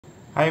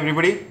Hi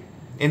everybody.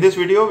 In this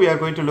video, we are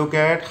going to look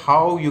at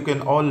how you can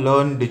all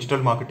learn digital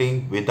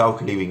marketing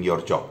without leaving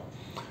your job.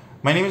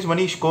 My name is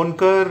Manish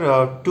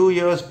Konkar. 2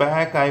 years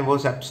back, I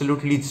was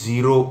absolutely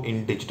zero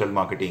in digital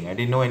marketing. I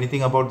didn't know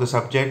anything about the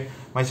subject.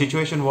 My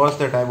situation was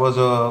that I was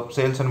a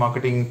sales and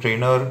marketing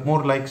trainer,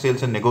 more like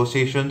sales and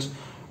negotiations,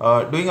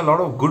 doing a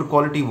lot of good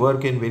quality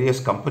work in various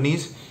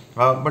companies,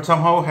 but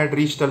somehow had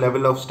reached a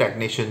level of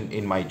stagnation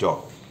in my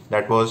job.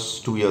 That was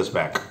 2 years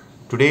back.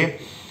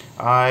 Today,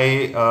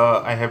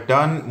 I have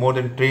done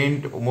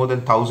trained more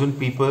than 1,000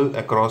 people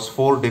across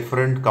 4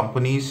 different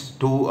companies,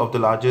 two of the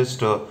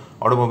largest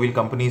automobile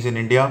companies in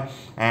India,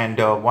 and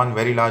one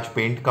very large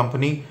paint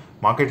company,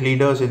 market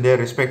leaders in their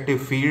respective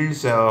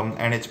fields,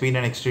 and it's been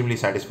an extremely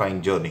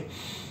satisfying journey.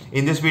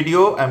 In this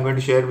video, I'm going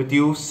to share with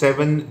you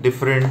 7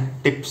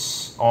 different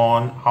tips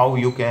on how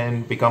you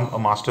can become a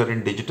master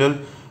in digital.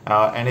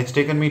 And it's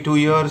taken me 2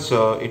 years.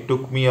 It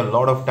took me a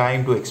lot of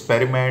time to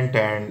experiment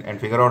and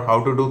figure out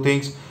how to do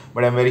things,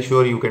 but I'm very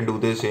sure you can do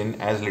this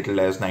in as little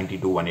as 90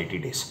 to 180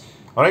 days.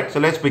 All right, so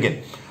let's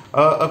begin.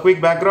 A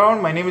quick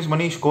background. My name is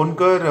Manish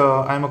Konkar.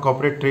 I'm a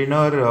corporate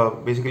trainer,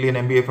 basically an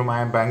MBA from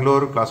IIM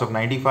Bangalore, class of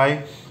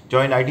 95.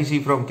 Joined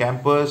ITC from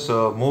campus,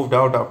 moved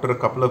out after a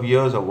couple of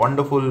years, a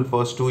wonderful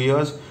first 2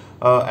 years,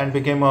 and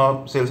became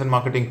a sales and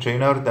marketing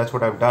trainer. That's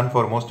what I've done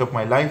for most of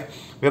my life.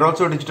 We're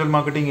also a digital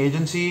marketing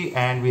agency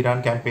and we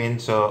run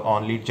campaigns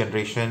on lead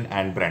generation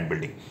and brand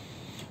building.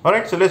 All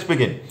right, so let's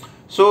begin.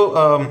 So,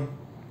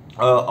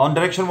 on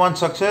Direction 1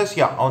 Success,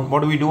 on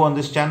what do we do on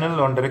this channel?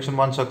 On Direction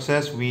 1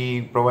 Success,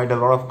 we provide a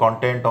lot of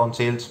content on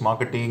sales,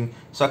 marketing,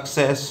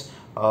 success,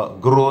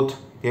 growth.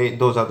 Okay,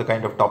 those are the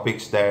kind of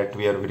topics that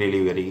we are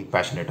really very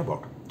passionate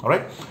about. All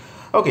right.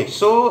 Okay,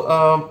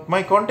 so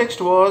my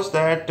context was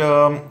that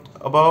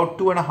about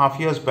 2.5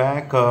 years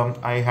back,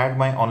 I had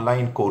my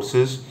online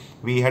courses.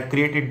 We had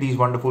created these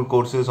wonderful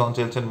courses on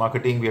sales and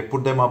marketing. We had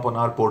put them up on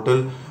our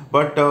portal,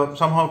 but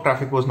somehow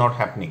traffic was not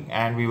happening,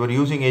 and we were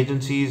using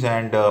agencies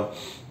and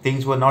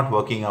things were not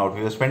working out.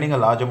 We were spending a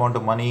large amount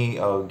of money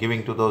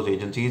giving to those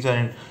agencies,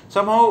 and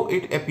somehow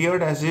it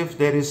appeared as if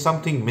there is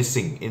something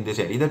missing in this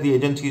end. Either the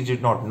agencies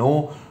did not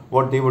know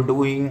what they were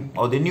doing,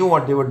 or they knew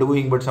what they were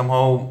doing, but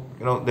somehow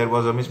there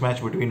was a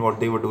mismatch between what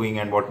they were doing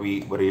and what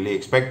we were really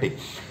expecting.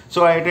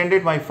 So I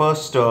attended my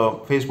first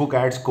Facebook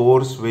ads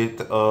course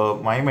with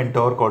my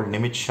mentor called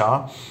Nimit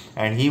Shah,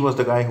 and he was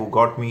the guy who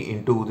got me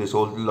into this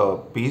whole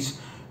piece.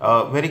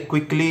 Very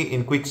quickly,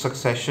 in quick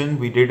succession,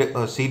 we did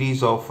a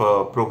series of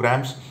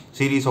programs,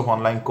 series of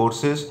online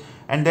courses,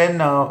 and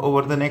then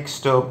over the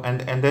next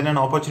and then an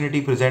opportunity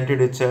presented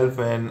itself,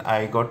 and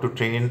I got to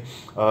train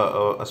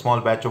a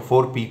small batch of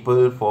 4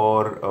 people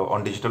for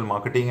on digital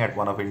marketing at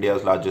one of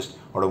India's largest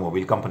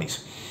automobile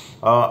companies.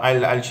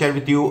 I'll share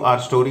with you our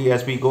story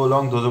as we go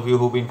along. Those of you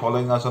who've been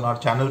following us on our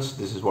channels,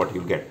 this is what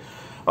you'll get.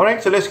 All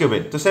right, so let's give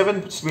it the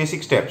 7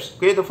 basic steps.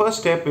 Okay, the first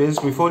step is,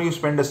 before you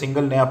spend a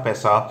single naya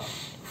paisa,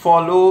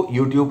 follow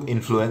YouTube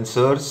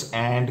influencers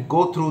and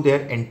go through their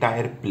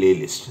entire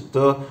playlist.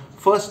 The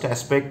first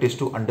aspect is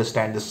to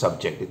understand the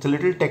subject. It's a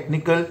little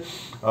technical.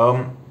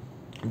 I'll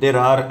give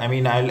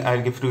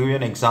you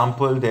an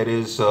example. There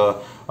is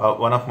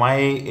one of my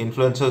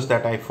influencers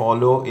that I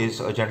follow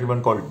is a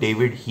gentleman called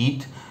David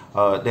Heath.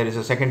 There is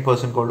a second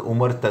person called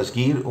Umar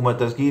Tasgir. Umar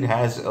Tasgir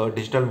has a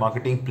digital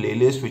marketing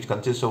playlist which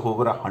consists of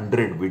over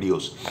 100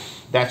 videos.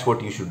 That's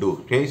what you should do.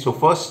 Okay, so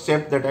first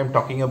step that I'm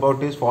talking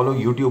about is follow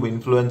YouTube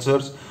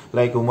influencers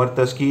like Umar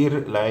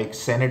Tasgir, like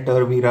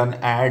Senator We Run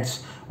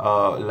Ads,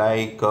 I've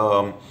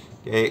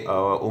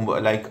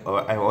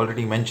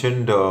already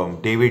mentioned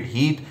David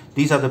Heath.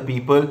 These are the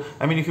people.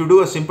 I mean, if you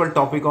do a simple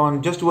topic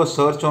on, just do a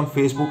search on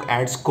Facebook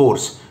ads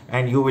course,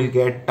 and you will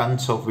get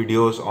tons of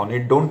videos on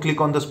it. Don't click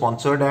on the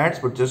sponsored ads,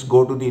 but just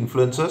go to the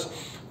influencers.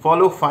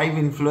 Follow 5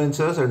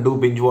 influencers and do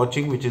binge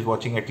watching, which is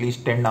watching at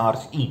least 10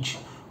 hours each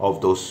of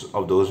those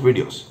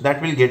videos.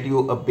 That will get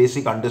you a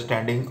basic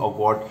understanding of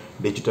what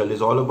digital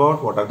is all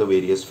about, what are the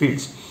various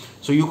fields.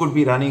 So you could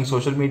be running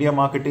social media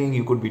marketing,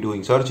 you could be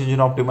doing search engine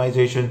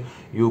optimization,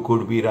 you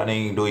could be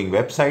doing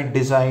website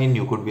design,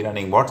 you could be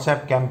running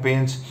WhatsApp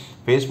campaigns,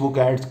 Facebook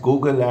ads,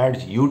 Google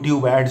ads,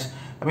 YouTube ads.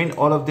 I mean,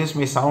 all of this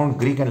may sound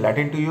Greek and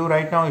Latin to you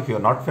right now if you're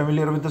not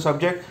familiar with the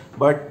subject,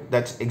 but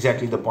that's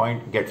exactly the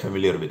point. Get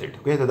familiar with it.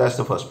 Okay, so that's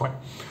the first point.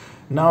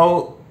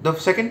 Now, the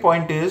second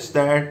point is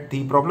that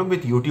the problem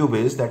with YouTube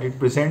is that it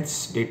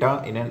presents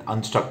data in an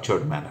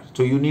unstructured manner.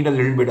 So you need a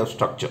little bit of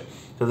structure.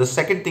 So the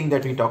second thing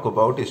that we talk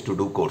about is to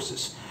do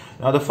courses.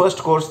 Now, the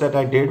first course that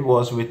I did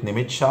was with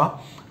Nimit Shah.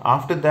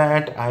 After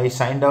that, I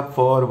signed up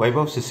for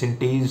Vaibhav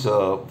Sisinti's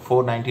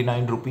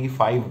 499 rupee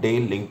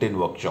 5-day LinkedIn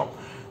workshop.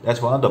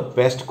 That's one of the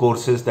best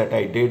courses that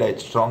I did. I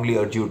strongly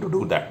urge you to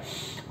do that.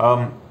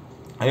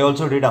 I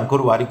also did Ankur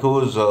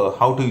Wariko's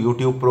How to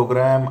YouTube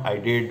program. I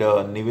did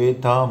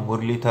Nivetha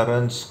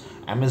Muralitharan's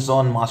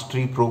Amazon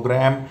Mastery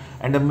program.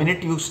 And the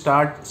minute you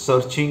start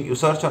searching, you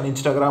search on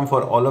Instagram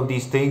for all of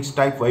these things,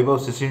 type Vaibhav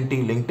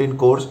Sisinti LinkedIn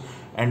course,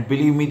 and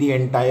believe me, the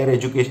entire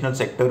educational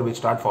sector will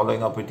start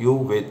following up with you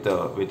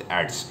with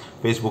ads.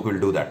 Facebook will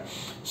do that.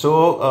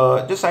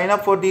 So just sign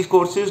up for these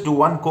courses. Do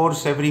one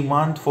course every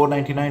month,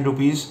 499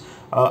 rupees.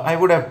 I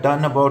would have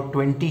done about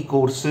 20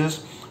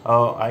 courses.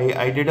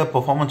 I did a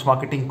performance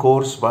marketing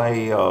course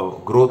by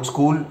Growth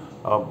School,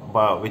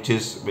 which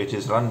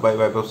is run by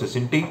Vaibhav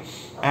Sisinti,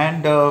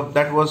 and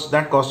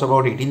that cost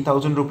about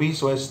 18,000 rupees.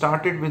 So I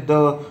started with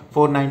the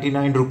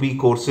 499 rupee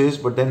courses,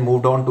 but then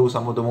moved on to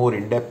some of the more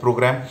in-depth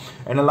program.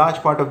 And a large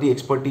part of the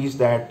expertise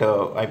that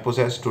I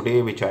possess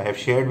today, which I have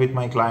shared with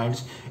my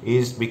clients,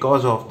 is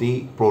because of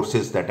the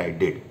courses that I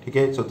did.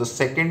 Okay, so the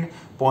second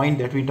point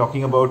that we're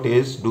talking about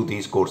is do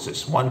these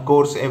courses, one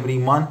course every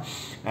month,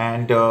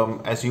 and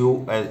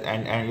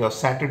and your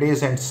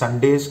Saturdays and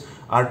Sundays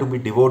are to be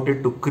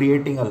devoted to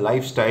creating a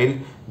lifestyle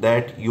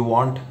that you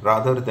want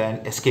rather than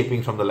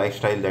escaping from the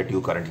lifestyle that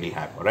you currently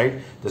have. All right,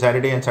 the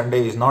Saturday and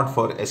Sunday is not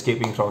for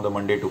escaping from the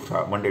Monday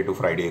to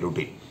Friday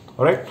routine.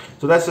 All right,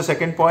 so that's the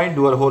second point.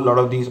 Do a whole lot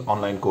of these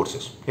online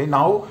courses. Okay,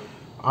 now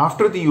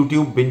after the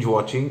YouTube binge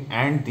watching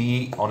and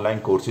the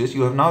online courses,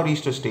 you have now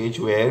reached a stage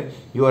where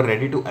you are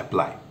ready to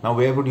apply. Now,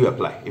 where would you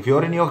apply? If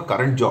you're in your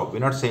current job, we're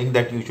not saying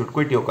that you should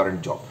quit your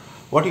current job.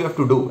 What you have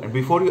to do, and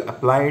before you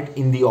apply it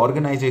in the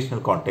organizational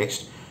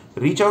context,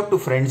 reach out to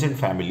friends and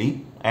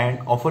family and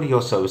offer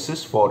your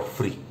services for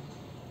free.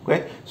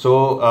 Okay,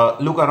 so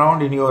look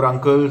around in your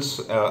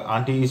uncles,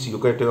 aunties,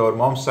 look at your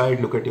mom's side,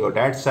 look at your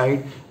dad's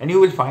side, and you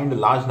will find a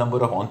large number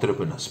of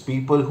entrepreneurs,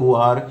 people who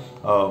are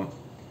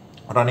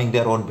running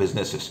their own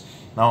businesses.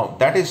 Now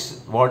that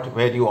is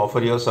where you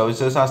offer your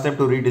services. Ask them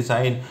to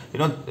redesign,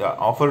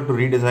 offer to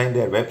redesign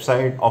their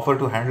website, offer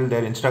to handle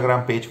their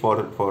Instagram page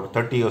for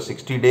 30 or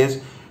 60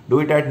 days. Do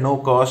it at no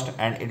cost,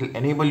 and it will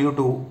enable you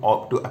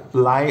to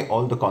apply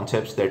all the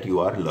concepts that you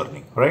are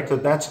learning. Right, so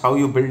that's how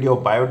you build your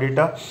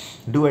biodata.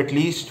 Do at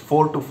least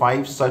 4 to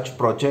 5 such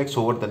projects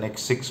over the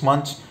next 6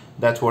 months.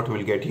 That's what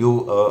will get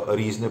you a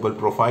reasonable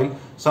profile.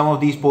 Some of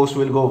these posts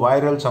will go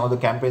viral, some of the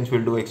campaigns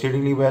will do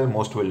exceedingly well,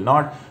 most will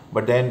not,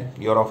 but then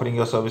you're offering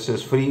your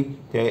services free,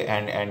 okay,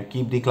 and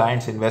keep the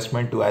client's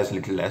investment to as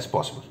little as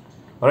possible.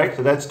 All right,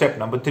 so that's step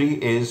number 3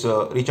 is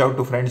reach out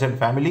to friends and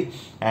family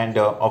and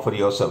offer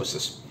your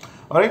services.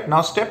 All right,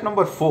 now step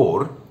number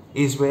 4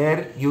 is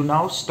where you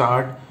now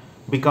start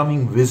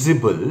becoming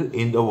visible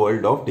in the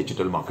world of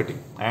digital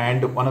marketing.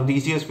 And one of the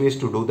easiest ways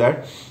to do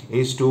that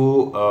is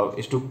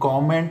to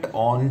comment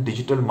on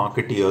digital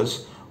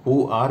marketeers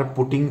who are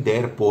putting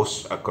their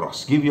posts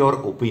across. Give your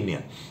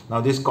opinion. Now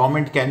this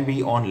comment can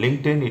be on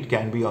LinkedIn, it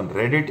can be on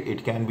Reddit,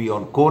 it can be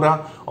on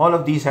Quora. All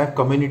of these have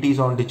communities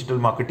on digital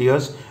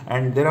marketeers,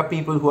 and there are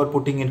people who are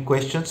putting in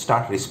questions.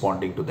 Start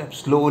responding to them.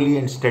 Slowly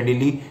and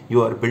steadily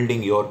you are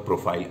building your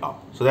profile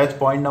up. So that's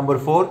point number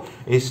 4,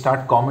 is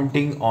start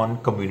commenting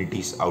on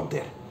communities out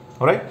there.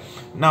 All right,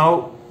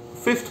 now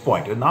 5th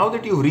point, now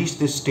that you've reached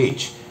this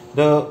stage,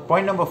 the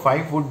point number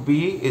 5 would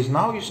be is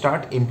now you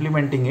start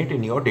implementing it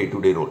in your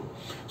day-to-day role.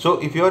 So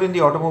if you're in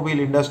the automobile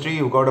industry,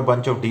 you've got a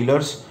bunch of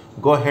dealers,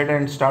 go ahead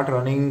and start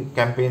running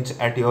campaigns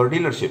at your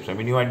dealerships. I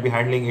mean, you might be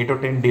handling 8 or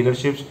 10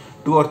 dealerships,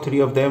 2 or 3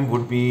 of them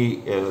would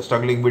be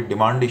struggling with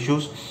demand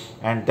issues,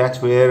 and that's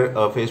where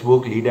a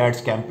Facebook lead ads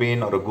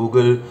campaign or a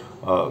Google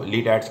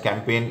lead ads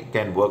campaign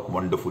can work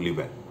wonderfully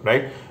well,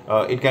 right?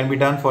 It can be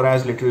done for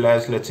as little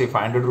as, let's say,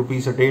 500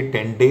 rupees a day,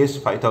 10 days,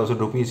 5,000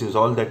 rupees is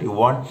all that you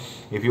want.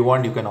 If you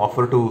want, you can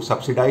offer to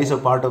subsidize a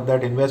part of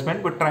that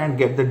investment, but try and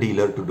get the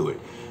dealer to do it.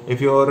 If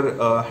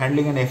you're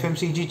handling an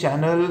FMCG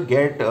channel,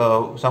 get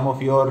some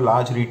of your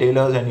large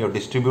retailers and your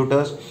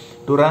distributors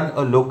to run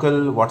a local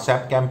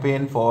WhatsApp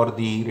campaign for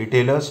the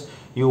retailers.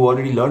 You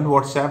already learned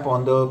WhatsApp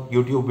on the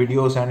YouTube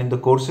videos and in the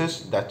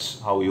courses. That's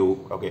how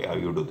you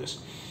do this.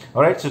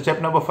 All right, so step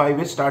number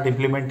 5 is start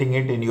implementing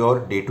it in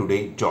your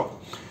day-to-day job.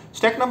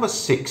 Step number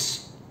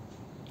 6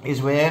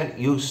 is where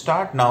you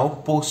start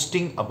now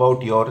posting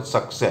about your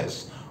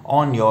success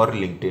on your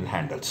LinkedIn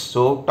handles.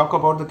 So talk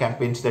about the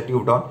campaigns that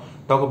you've done,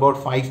 talk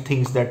about 5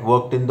 things that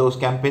worked in those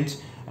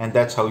campaigns, and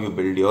that's how you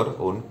build your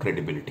own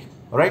credibility.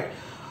 All right.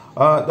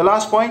 The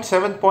last point,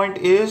 7th point,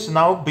 is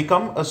now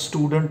become a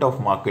student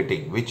of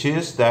marketing, which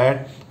is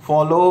that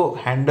follow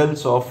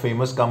handles of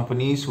famous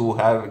companies who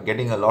are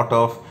getting a lot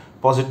of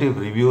positive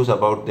reviews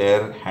about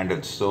their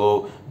handles.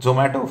 So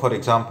Zomato, for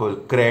example,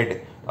 Cred,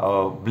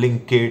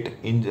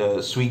 Blinkit,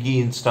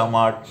 Swiggy,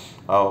 Instamart,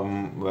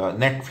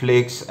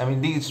 Netflix, I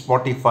mean these,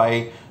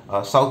 Spotify,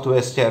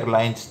 Southwest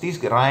Airlines, these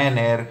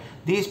Ryanair,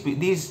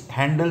 these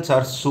handles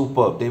are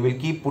superb. They will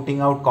keep putting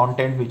out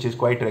content which is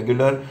quite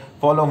regular.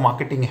 Follow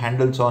marketing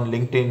handles on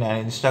LinkedIn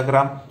and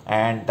Instagram,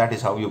 and that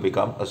is how you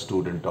become a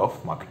student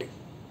of marketing.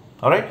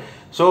 All right,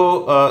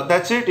 so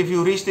that's it. If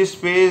you reach this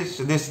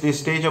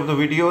stage of the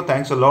video,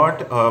 thanks a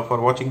lot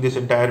for watching this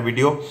entire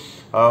video.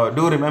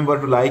 Do remember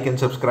to like and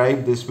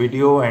subscribe this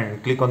video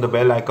and click on the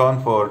bell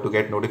icon to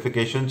get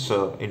notifications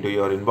into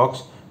your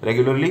inbox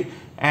regularly.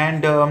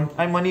 And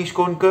I'm Manish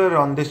Konkar.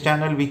 On this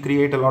channel we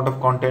create a lot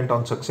of content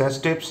on success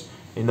tips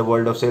in the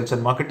world of sales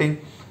and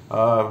marketing.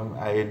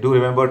 I do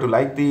remember to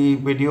like the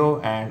video,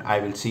 and I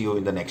will see you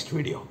in the next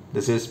video.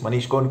 This is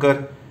Manish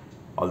Konkar.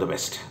 All the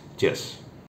best. Cheers.